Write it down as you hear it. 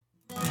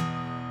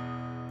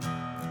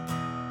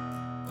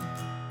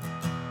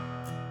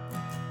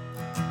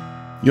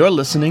You're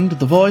listening to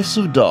The Voice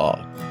of Dog.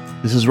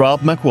 This is Rob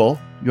McWolf,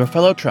 your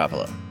fellow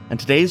traveler, and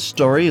today's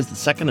story is the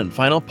second and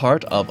final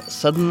part of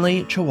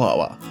Suddenly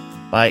Chihuahua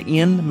by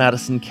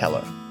Madison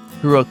Keller,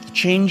 who wrote the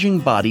Changing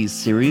Bodies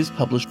series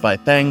published by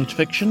Fanged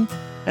Fiction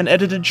and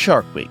edited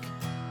Shark Week,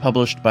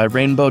 published by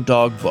Rainbow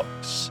Dog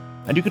Books,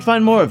 and you can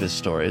find more of his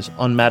stories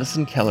on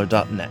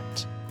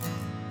madisonkeller.net.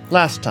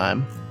 Last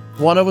time,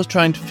 Juana was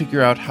trying to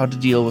figure out how to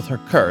deal with her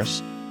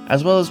curse,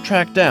 as well as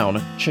track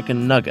down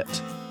Chicken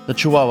Nugget, the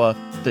Chihuahua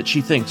that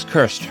she thinks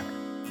cursed her.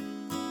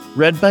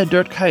 Read by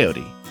Dirt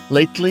Coyote,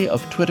 lately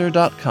of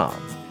Twitter.com.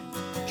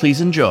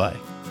 Please enjoy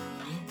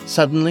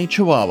Suddenly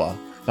Chihuahua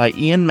by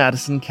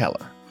Madison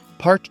Keller,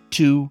 Part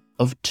 2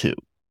 of 2.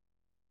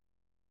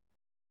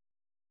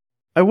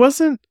 I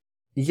wasn't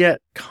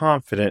yet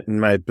confident in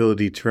my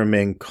ability to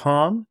remain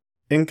calm,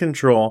 in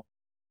control,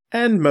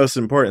 and most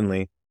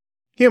importantly,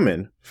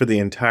 human for the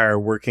entire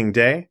working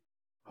day.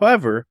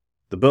 However,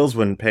 the bills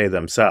wouldn't pay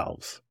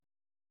themselves.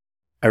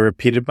 I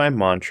repeated my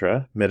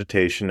mantra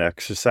meditation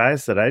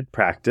exercise that I'd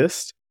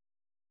practiced,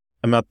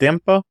 "Mal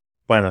tiempo,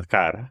 buena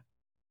cara,"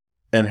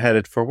 and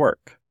headed for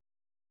work.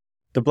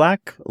 The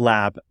black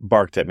lab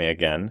barked at me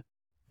again,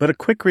 but a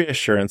quick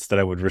reassurance that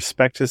I would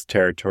respect his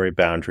territory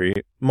boundary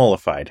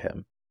mollified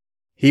him.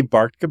 He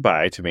barked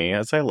goodbye to me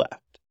as I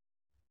left.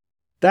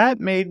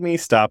 That made me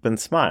stop and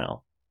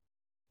smile.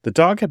 The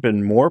dog had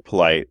been more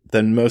polite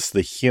than most of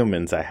the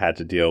humans I had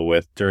to deal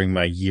with during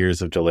my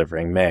years of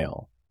delivering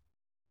mail.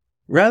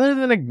 Rather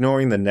than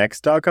ignoring the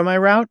next dog on my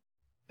route,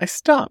 I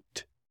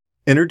stopped,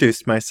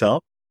 introduced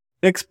myself,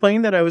 and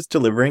explained that I was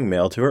delivering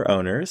mail to her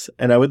owners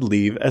and I would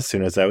leave as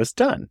soon as I was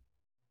done.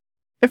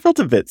 I felt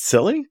a bit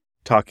silly,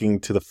 talking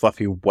to the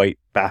fluffy white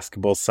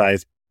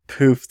basketball-sized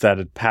poof that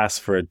had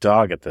passed for a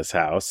dog at this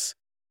house,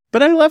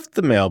 but I left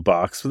the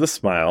mailbox with a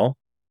smile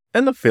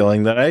and the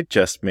feeling that I'd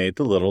just made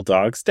the little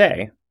dog's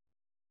day.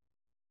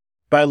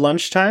 By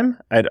lunchtime,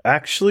 I'd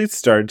actually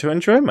started to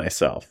enjoy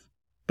myself.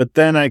 But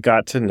then I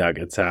got to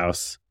Nugget's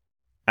house.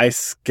 I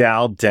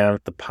scowled down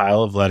at the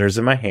pile of letters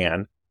in my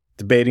hand,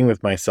 debating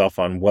with myself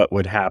on what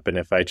would happen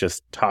if I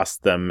just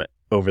tossed them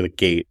over the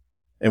gate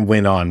and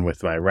went on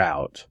with my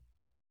route.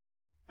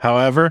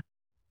 However,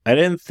 I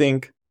didn't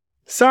think,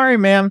 "Sorry,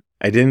 ma'am,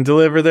 I didn't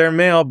deliver their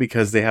mail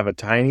because they have a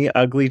tiny,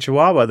 ugly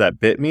chihuahua that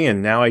bit me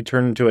and now I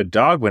turn into a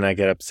dog when I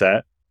get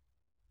upset,"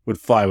 would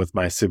fly with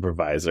my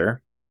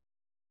supervisor.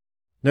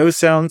 No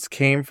sounds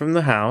came from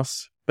the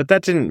house, but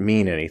that didn't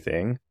mean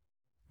anything.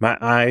 My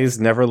eyes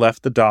never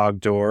left the dog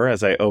door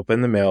as I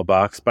opened the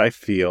mailbox by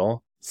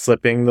feel,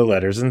 slipping the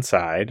letters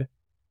inside.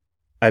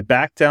 I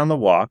backed down the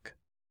walk,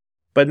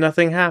 but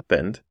nothing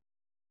happened.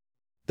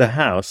 The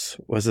house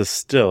was as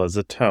still as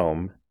a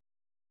tomb.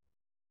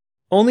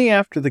 Only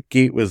after the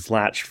gate was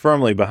latched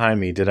firmly behind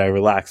me did I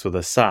relax with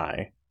a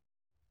sigh.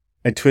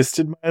 I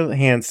twisted my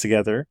hands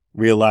together,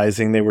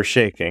 realizing they were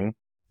shaking,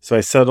 so I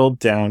settled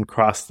down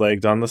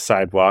cross-legged on the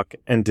sidewalk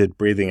and did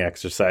breathing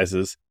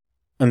exercises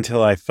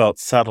until I felt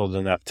settled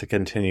enough to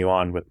continue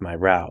on with my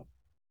route.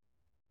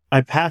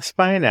 I passed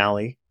by an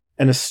alley,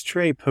 and a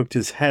stray poked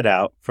his head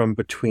out from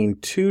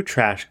between two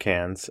trash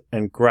cans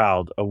and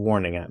growled a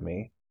warning at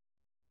me.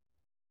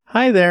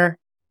 "Hi there,"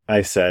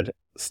 I said,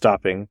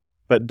 stopping,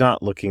 but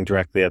not looking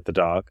directly at the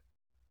dog.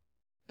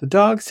 The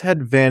dogs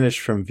had vanished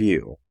from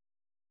view.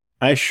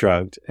 I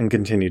shrugged and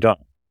continued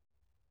on.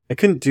 I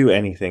couldn't do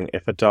anything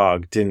if a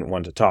dog didn't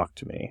want to talk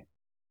to me.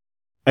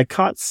 I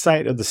caught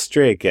sight of the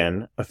stray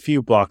again a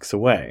few blocks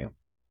away.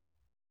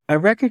 I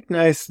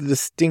recognized the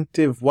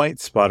distinctive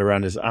white spot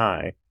around his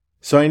eye,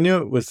 so I knew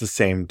it was the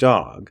same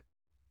dog.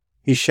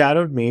 He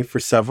shadowed me for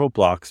several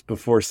blocks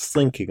before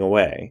slinking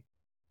away.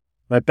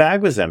 My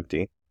bag was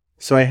empty,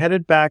 so I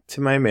headed back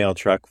to my mail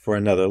truck for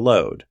another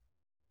load.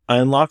 I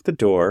unlocked the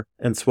door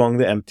and swung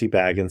the empty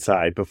bag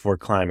inside before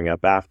climbing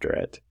up after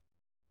it.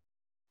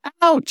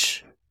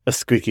 "Ouch!" A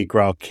squeaky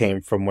growl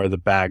came from where the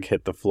bag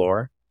hit the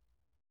floor.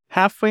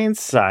 Halfway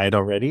inside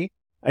already,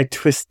 I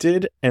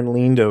twisted and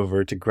leaned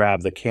over to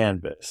grab the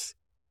canvas,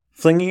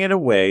 flinging it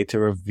away to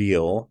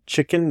reveal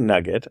Chicken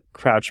Nugget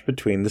crouched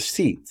between the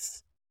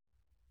seats.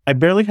 I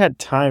barely had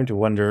time to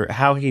wonder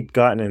how he'd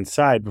gotten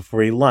inside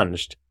before he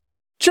lunged.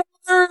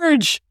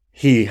 "George!"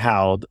 he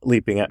howled,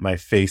 leaping at my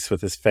face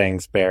with his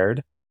fangs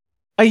bared.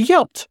 I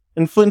yelped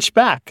and flinched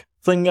back,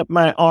 flinging up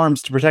my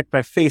arms to protect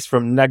my face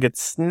from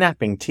Nugget's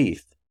snapping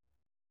teeth.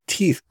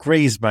 Teeth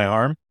grazed my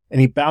arm, and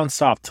he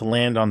bounced off to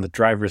land on the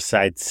driver's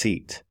side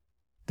seat.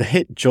 The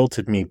hit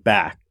jolted me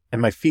back,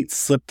 and my feet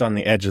slipped on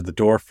the edge of the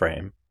door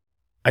frame.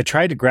 I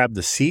tried to grab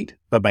the seat,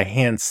 but my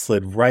hand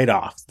slid right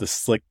off the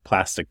slick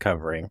plastic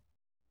covering.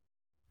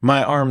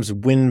 My arms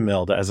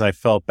windmilled as I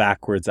fell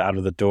backwards out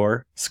of the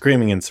door,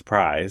 screaming in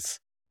surprise.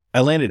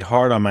 I landed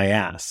hard on my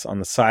ass on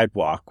the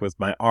sidewalk with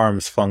my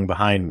arms flung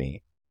behind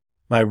me.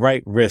 My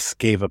right wrist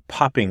gave a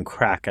popping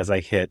crack as I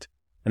hit,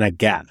 and I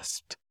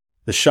gasped,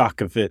 the shock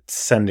of it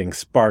sending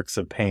sparks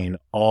of pain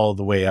all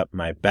the way up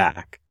my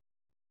back.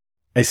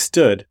 I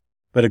stood,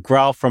 but a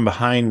growl from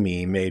behind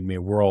me made me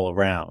whirl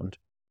around.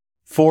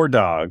 4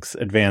 dogs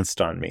advanced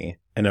on me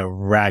in a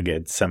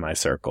ragged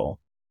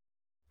semicircle.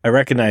 I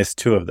recognized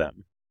two of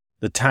them,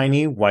 the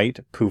tiny white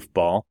poof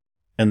ball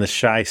and the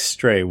shy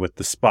stray with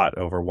the spot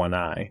over one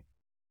eye.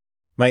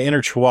 My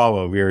inner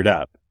Chihuahua reared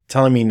up,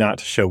 telling me not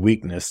to show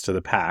weakness to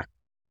the pack,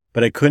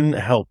 but I couldn't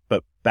help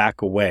but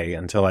back away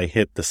until I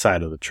hit the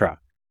side of the truck.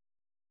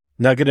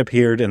 Nugget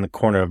appeared in the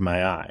corner of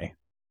my eye.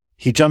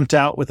 He jumped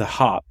out with a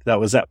hop that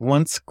was at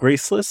once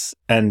graceless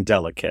and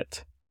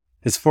delicate.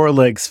 His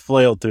forelegs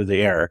flailed through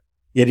the air,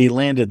 yet he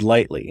landed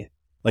lightly,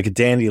 like a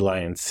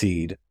dandelion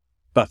seed,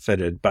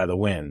 buffeted by the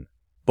wind,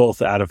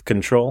 both out of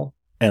control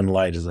and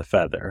light as a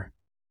feather.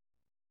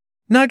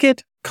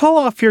 "Nugget, call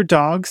off your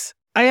dogs.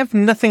 I have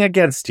nothing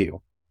against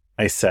you,"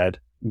 I said,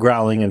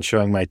 growling and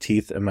showing my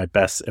teeth in my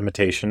best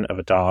imitation of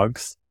a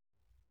dog's.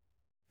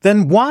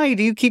 "Then why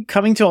do you keep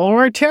coming to all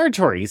our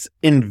territories,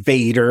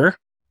 invader?"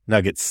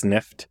 Nugget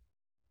sniffed.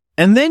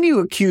 "And then you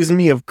accuse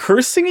me of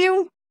cursing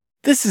you?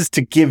 This is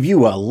to give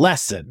you a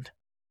lesson."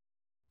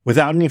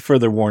 Without any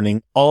further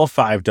warning, all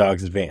 5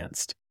 dogs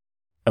advanced.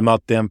 "A mal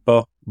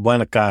tiempo,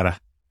 buena cara,"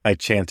 I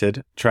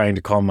chanted, trying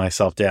to calm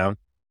myself down.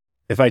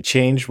 If I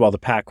changed while the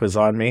pack was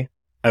on me,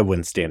 I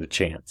wouldn't stand a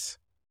chance.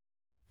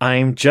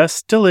 "I'm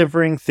just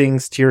delivering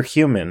things to your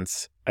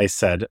humans," I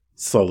said,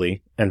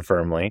 slowly and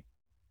firmly.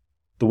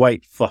 The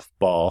white fluff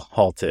ball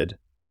halted.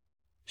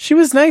 "She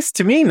was nice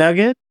to me,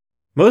 Nugget.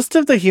 Most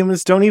of the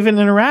humans don't even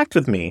interact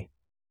with me."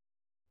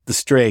 The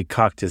stray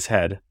cocked his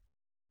head.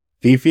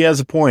 "Fifi has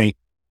a point.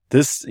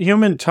 This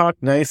human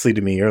talked nicely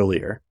to me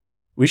earlier.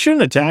 We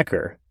shouldn't attack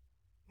her."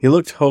 He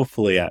looked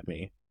hopefully at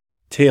me,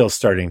 tail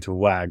starting to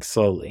wag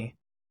slowly.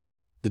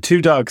 The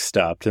 2 dogs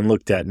stopped and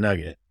looked at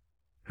Nugget,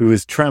 who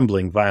was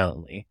trembling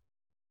violently,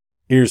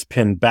 ears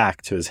pinned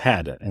back to his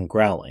head and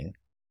growling.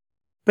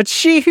 "But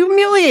she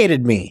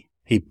humiliated me,"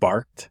 he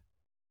barked.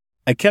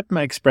 I kept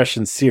my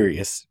expression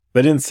serious,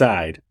 but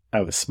inside,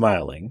 I was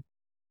smiling.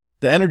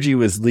 The energy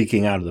was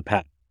leaking out of the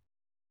pack.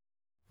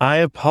 "I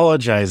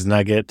apologize,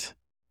 Nugget.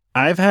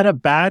 I've had a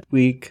bad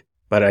week,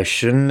 but I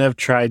shouldn't have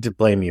tried to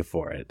blame you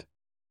for it."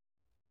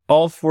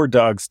 All 4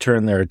 dogs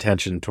turned their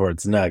attention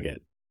towards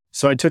Nugget,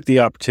 so I took the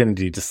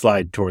opportunity to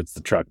slide towards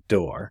the truck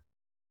door.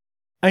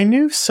 I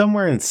knew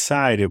somewhere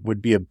inside it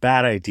would be a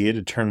bad idea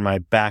to turn my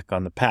back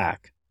on the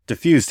pack,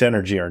 diffused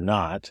energy or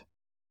not.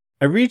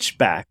 I reached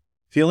back,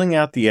 feeling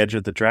out the edge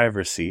of the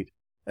driver's seat,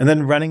 and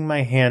then running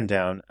my hand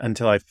down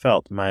until I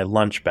felt my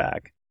lunch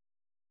bag.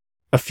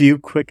 A few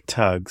quick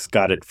tugs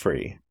got it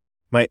free.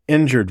 My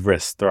injured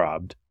wrist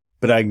throbbed,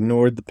 but I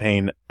ignored the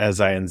pain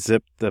as I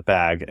unzipped the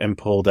bag and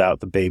pulled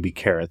out the baby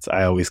carrots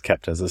I always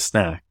kept as a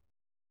snack.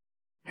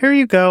 "Here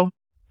you go,"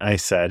 I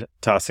said,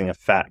 tossing a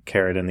fat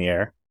carrot in the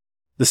air.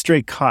 The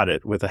stray caught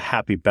it with a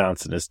happy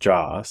bounce in his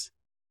jaws.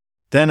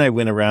 Then I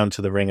went around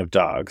to the ring of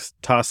dogs,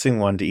 tossing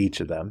one to each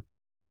of them.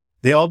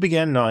 They all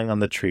began gnawing on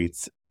the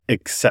treats,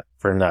 except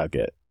for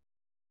Nugget.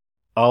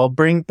 "I'll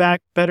bring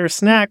back better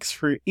snacks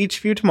for each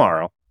of you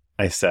tomorrow,"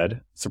 I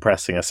said,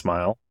 suppressing a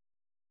smile.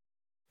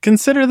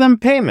 "Consider them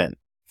payment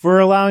for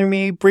allowing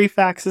me brief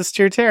access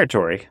to your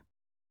territory."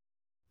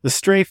 The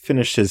stray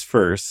finished his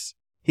first.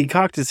 He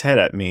cocked his head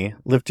at me,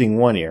 lifting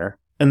one ear,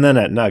 and then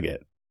at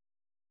Nugget.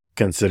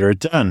 "Consider it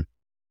done."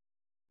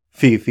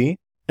 Fifi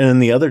and then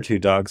the other 2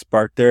 dogs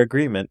barked their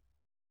agreement.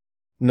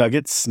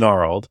 Nugget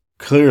snarled,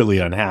 clearly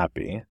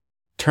unhappy,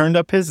 turned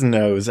up his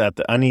nose at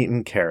the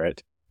uneaten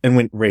carrot, and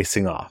went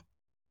racing off.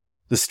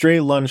 The stray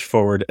lunged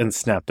forward and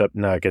snapped up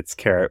Nugget's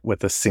carrot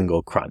with a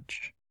single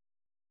crunch.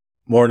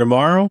 "More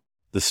tomorrow?"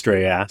 the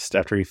stray asked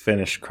after he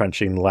finished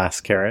crunching the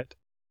last carrot.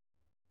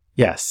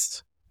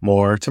 "Yes,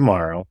 more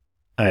tomorrow,"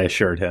 I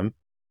assured him.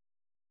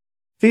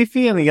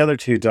 Fifi and the other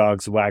 2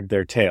 dogs wagged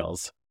their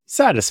tails,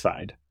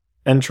 satisfied,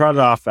 and trotted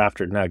off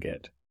after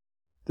Nugget.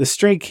 The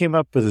stray came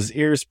up with his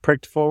ears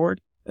pricked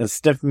forward and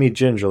sniffed me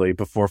gingerly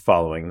before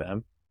following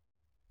them.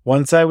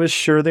 Once I was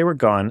sure they were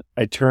gone,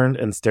 I turned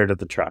and stared at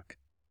the truck,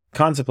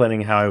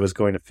 contemplating how I was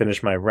going to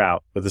finish my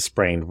route with a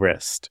sprained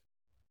wrist.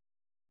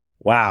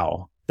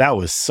 "Wow, that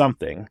was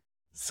something,"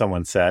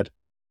 someone said.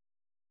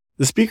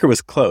 The speaker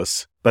was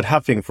close, but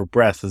huffing for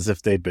breath as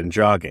if they'd been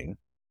jogging.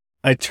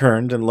 I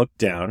turned and looked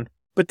down,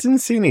 but didn't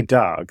see any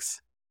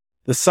dogs.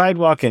 The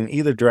sidewalk in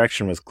either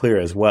direction was clear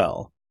as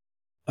well.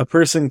 A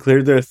person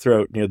cleared their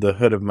throat near the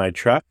hood of my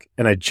truck,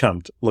 and I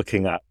jumped,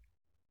 looking up.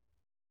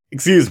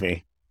 "Excuse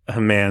me." A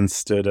man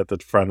stood at the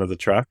front of the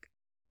truck.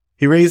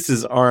 He raised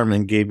his arm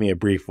and gave me a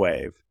brief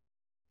wave.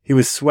 He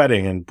was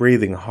sweating and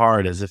breathing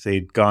hard as if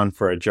he'd gone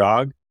for a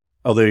jog,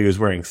 although he was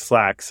wearing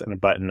slacks and a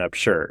button-up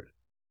shirt.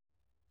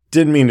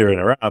 "Didn't mean to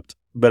interrupt,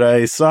 but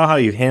I saw how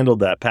you handled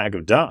that pack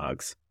of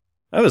dogs.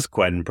 I was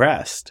quite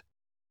impressed."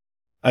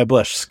 I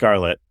blushed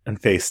scarlet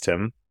and faced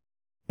him,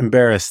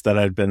 embarrassed that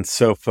I'd been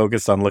so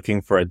focused on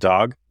looking for a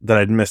dog that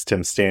I'd missed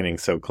him standing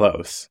so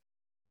close.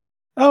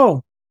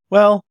 "Oh,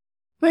 well,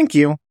 thank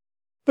you,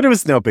 but it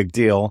was no big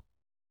deal.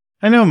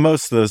 I know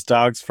most of those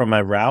dogs from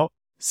my route,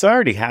 so I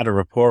already had a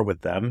rapport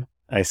with them,"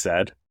 I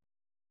said.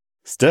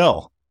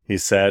 "Still," he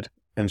said,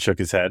 and shook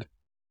his head.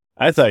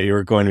 "I thought you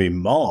were going to be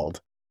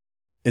mauled.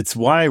 It's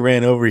why I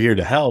ran over here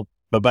to help,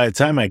 but by the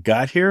time I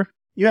got here,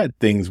 you had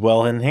things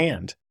well in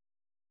hand."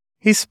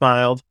 He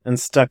smiled and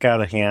stuck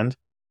out a hand.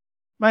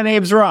 My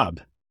name's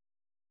Rob.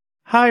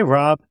 Hi,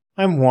 Rob.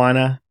 I'm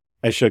Juana.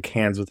 I shook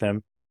hands with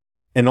him,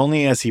 and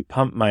only as he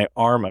pumped my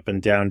arm up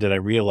and down did I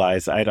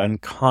realize I'd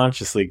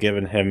unconsciously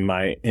given him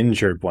my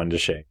injured one to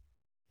shake.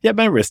 Yet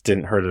my wrist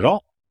didn't hurt at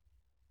all.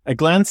 I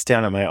glanced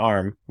down at my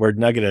arm, where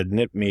Nugget had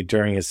nipped me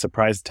during his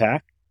surprise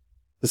attack.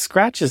 The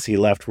scratches he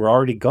left were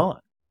already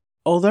gone.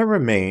 All that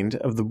remained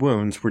of the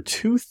wounds were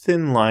 2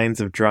 thin lines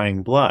of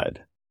drying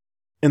blood.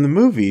 In the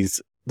movies,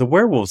 the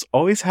werewolves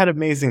always had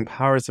amazing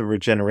powers of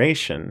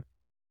regeneration.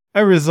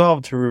 I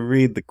resolved to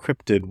reread the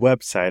cryptid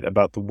website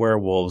about the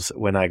werewolves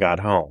when I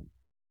got home.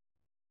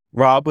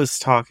 Rob was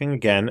talking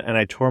again, and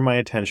I tore my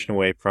attention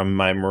away from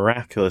my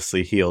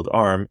miraculously healed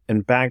arm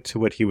and back to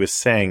what he was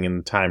saying in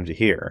the time to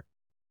hear.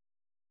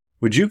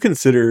 Would you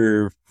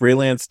consider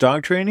freelance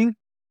dog training?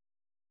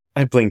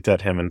 I blinked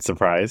at him in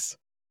surprise.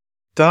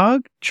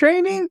 Dog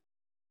training?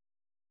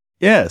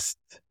 Yes,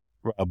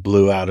 Rob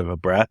blew out of a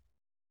breath.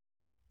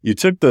 You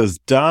took those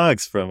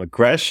dogs from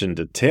aggression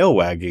to tail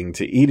wagging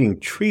to eating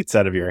treats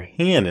out of your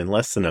hand in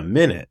less than a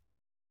minute.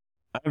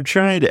 I've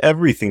tried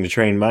everything to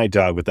train my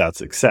dog without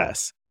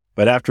success,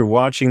 but after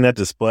watching that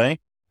display,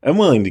 I'm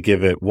willing to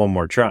give it one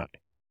more try.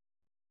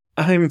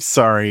 I'm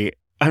sorry,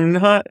 I'm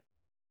not...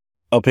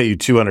 I'll pay you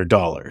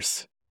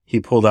 $200. He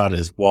pulled out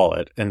his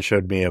wallet and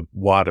showed me a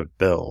wad of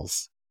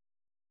bills.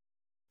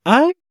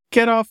 I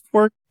get off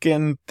work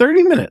in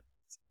 30 minutes,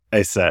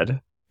 I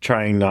said,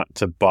 trying not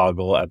to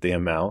boggle at the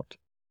amount.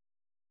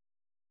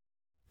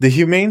 The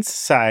Humane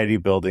Society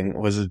building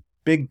was a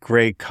big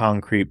gray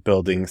concrete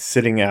building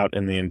sitting out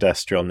in the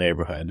industrial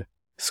neighborhood,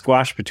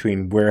 squashed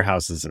between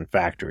warehouses and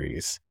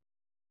factories.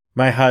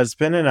 My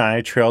husband and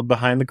I trailed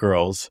behind the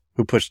girls,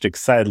 who pushed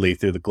excitedly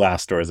through the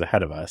glass doors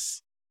ahead of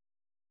us.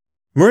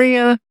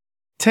 Maria,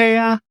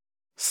 Taya,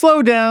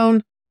 slow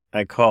down,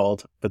 I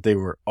called, but they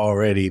were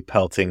already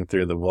pelting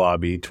through the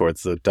lobby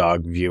towards the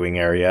dog viewing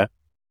area.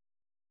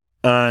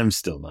 I'm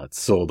still not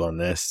sold on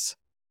this,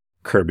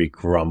 Kirby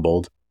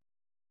grumbled.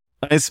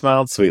 I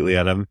smiled sweetly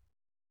at him.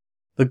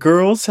 The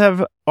girls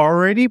have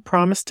already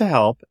promised to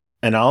help,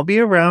 and I'll be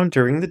around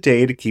during the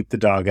day to keep the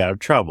dog out of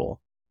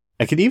trouble.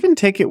 I could even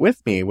take it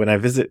with me when I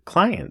visit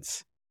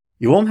clients.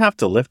 You won't have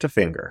to lift a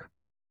finger.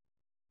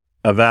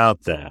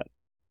 About that,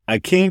 I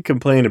can't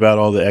complain about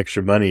all the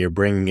extra money you're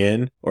bringing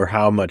in or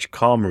how much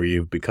calmer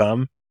you've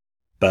become,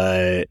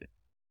 but...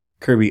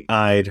 Kirby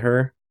eyed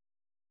her.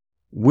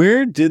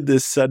 Where did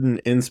this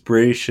sudden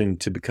inspiration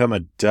to become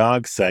a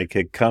dog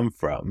psychic come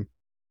from?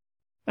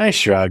 I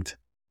shrugged.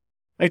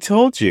 I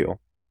told you.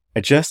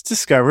 I just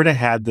discovered I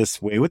had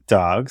this way with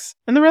dogs,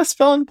 and the rest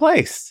fell in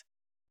place.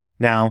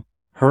 Now,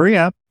 hurry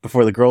up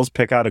before the girls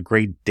pick out a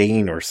Great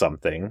Dane or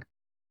something.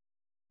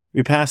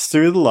 We passed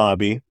through the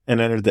lobby and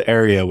entered the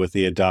area with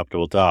the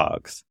adoptable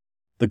dogs.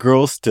 The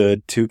girls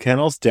stood 2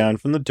 kennels down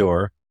from the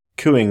door,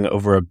 cooing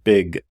over a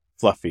big,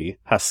 fluffy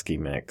husky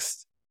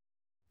mix.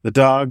 The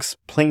dogs'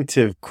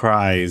 plaintive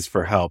cries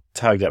for help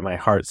tugged at my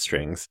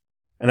heartstrings,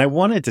 and I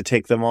wanted to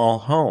take them all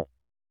home.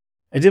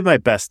 I did my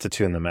best to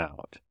tune them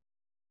out.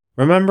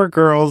 Remember,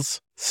 girls,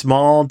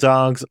 small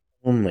dogs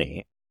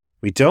only.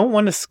 We don't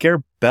want to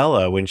scare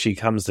Bella when she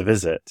comes to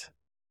visit.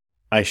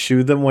 I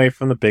shooed them away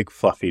from the big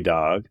fluffy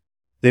dog.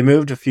 They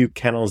moved a few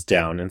kennels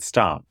down and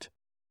stopped.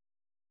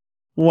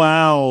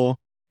 Wow,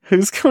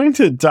 who's going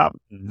to adopt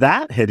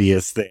that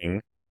hideous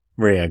thing?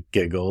 Maria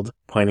giggled,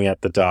 pointing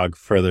at the dog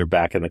further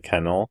back in the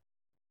kennel.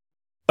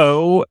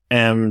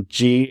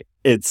 OMG,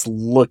 it's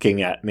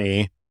looking at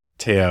me.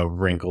 Taya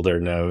wrinkled her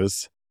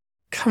nose.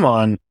 Come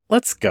on,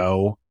 let's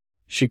go.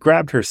 She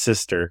grabbed her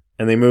sister,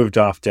 and they moved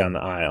off down the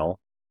aisle.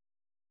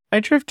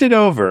 I drifted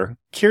over,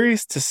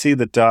 curious to see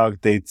the dog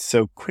they'd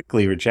so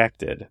quickly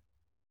rejected.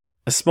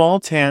 A small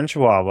tan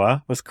Chihuahua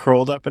was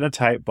curled up in a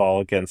tight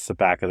ball against the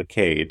back of the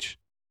cage.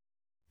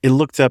 It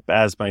looked up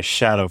as my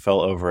shadow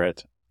fell over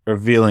it,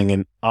 revealing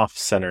an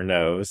off-center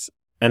nose,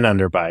 an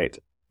underbite,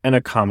 and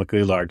a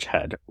comically large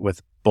head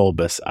with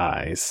bulbous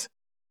eyes.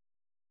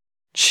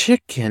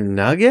 Chicken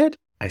Nugget?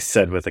 I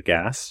said with a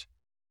gasp.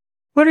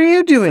 What are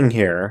you doing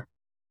here?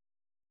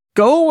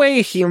 Go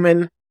away,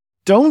 human.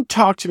 Don't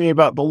talk to me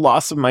about the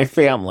loss of my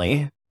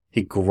family,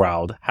 he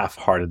growled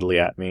half-heartedly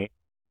at me,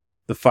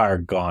 the fire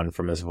gone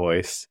from his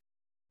voice.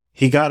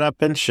 He got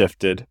up and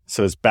shifted,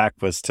 so his back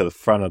was to the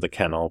front of the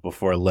kennel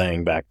before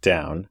laying back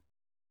down.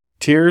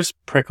 Tears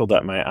prickled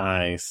at my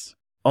eyes.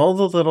 All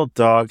the little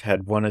dog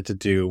had wanted to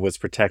do was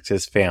protect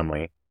his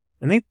family,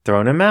 and they'd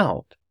thrown him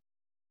out.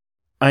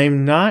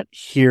 I'm not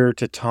here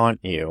to taunt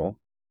you.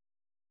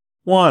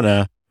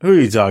 Juana, who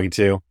are you talking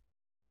to?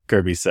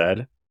 Kirby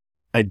said.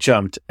 I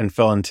jumped and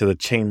fell into the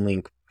chain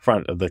link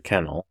front of the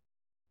kennel.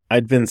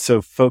 I'd been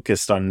so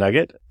focused on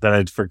Nugget that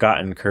I'd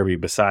forgotten Kirby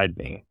beside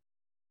me.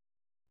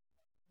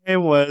 I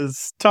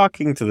was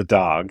talking to the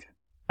dog,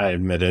 I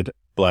admitted,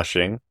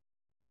 blushing.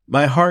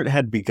 My heart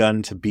had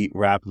begun to beat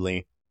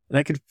rapidly, and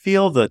I could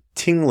feel the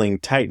tingling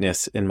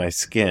tightness in my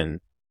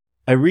skin.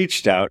 I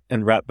reached out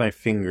and wrapped my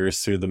fingers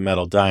through the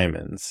metal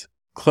diamonds,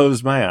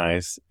 closed my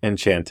eyes, and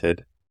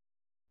chanted,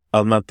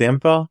 Al mal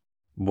tiempo,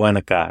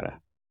 Buena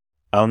cara.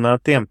 Al no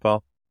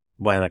tiempo.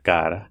 Buena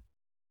cara.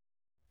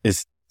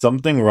 Is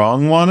something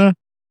wrong, Juana?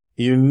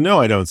 You know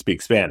I don't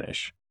speak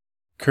Spanish.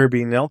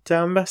 Kirby knelt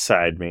down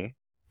beside me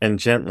and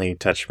gently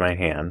touched my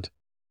hand.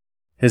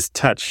 His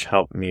touch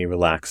helped me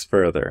relax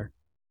further.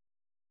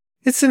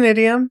 It's an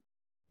idiom.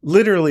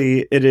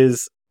 Literally, it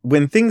is,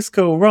 when things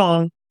go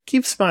wrong,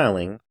 keep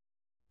smiling.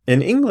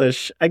 In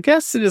English, I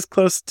guess it is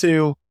close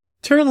to,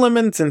 turn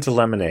lemons into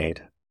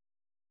lemonade.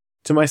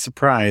 To my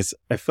surprise,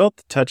 I felt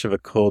the touch of a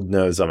cold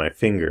nose on my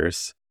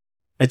fingers.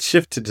 I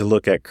shifted to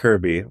look at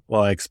Kirby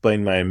while I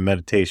explained my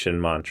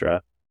meditation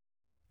mantra.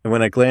 And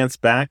when I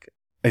glanced back,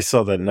 I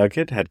saw that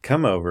Nugget had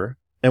come over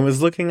and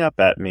was looking up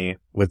at me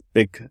with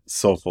big,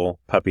 soulful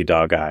puppy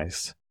dog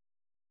eyes.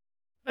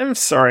 I'm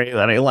sorry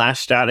that I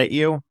lashed out at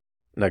you.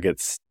 Nugget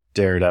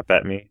stared up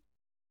at me.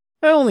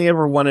 I only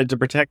ever wanted to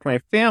protect my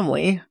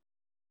family.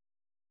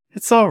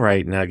 It's all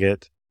right,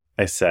 Nugget,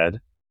 I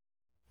said.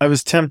 I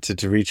was tempted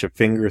to reach a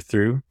finger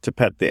through to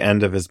pet the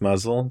end of his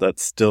muzzle that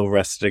still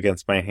rested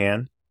against my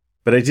hand,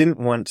 but I didn't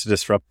want to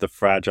disrupt the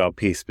fragile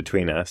peace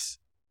between us.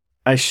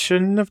 I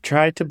shouldn't have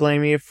tried to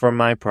blame you for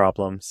my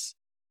problems.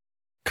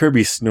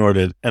 Kirby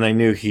snorted, and I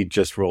knew he'd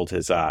just rolled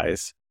his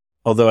eyes,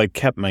 although I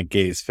kept my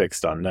gaze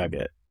fixed on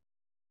Nugget.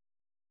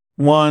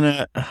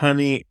 Juana,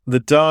 honey, the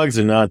dogs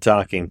are not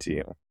talking to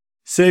you.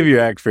 Save your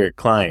act for your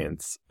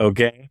clients,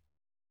 okay?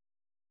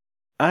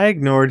 I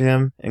ignored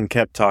him and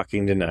kept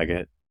talking to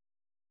Nugget.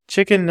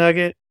 Chicken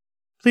Nugget,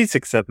 please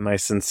accept my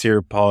sincere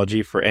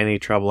apology for any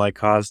trouble I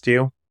caused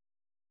you.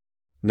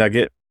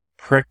 Nugget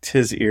pricked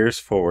his ears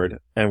forward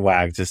and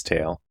wagged his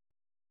tail.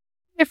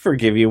 I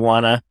forgive you,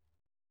 Juana.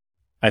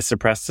 I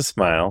suppressed a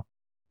smile.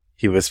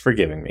 He was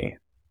forgiving me.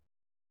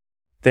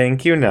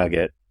 Thank you,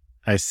 Nugget,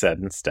 I said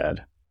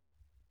instead.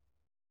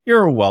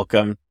 You're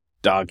welcome,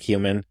 dog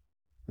human,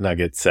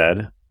 Nugget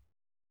said.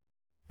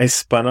 I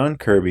spun on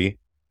Kirby,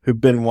 who'd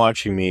been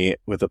watching me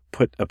with a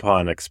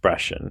put-upon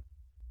expression.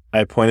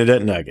 I pointed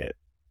at Nugget.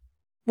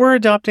 We're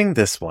adopting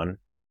this one.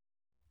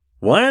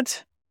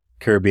 What?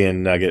 Kirby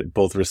and Nugget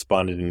both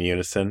responded in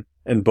unison,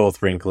 and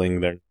both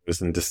wrinkling their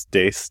nose in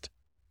distaste.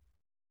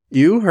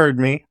 You heard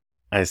me,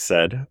 I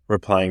said,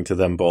 replying to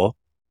them both.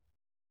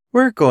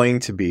 We're going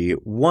to be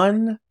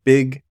one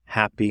big,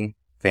 happy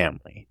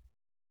family.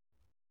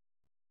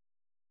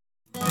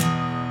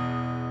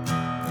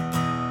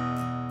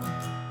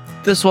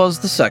 This was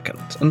the second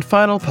and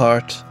final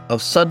part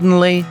of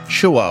Suddenly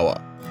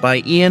Chihuahua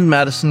by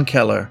Madison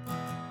Keller,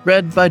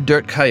 read by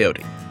Dirt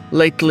Coyote,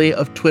 lately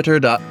of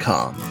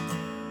Twitter.com.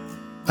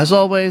 As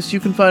always,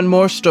 you can find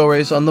more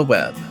stories on the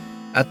web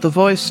at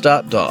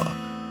thevoice.dog,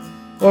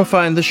 or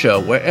find the show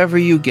wherever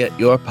you get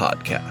your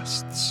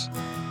podcasts.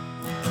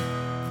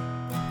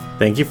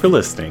 Thank you for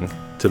listening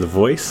to The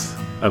Voice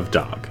of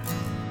Dog.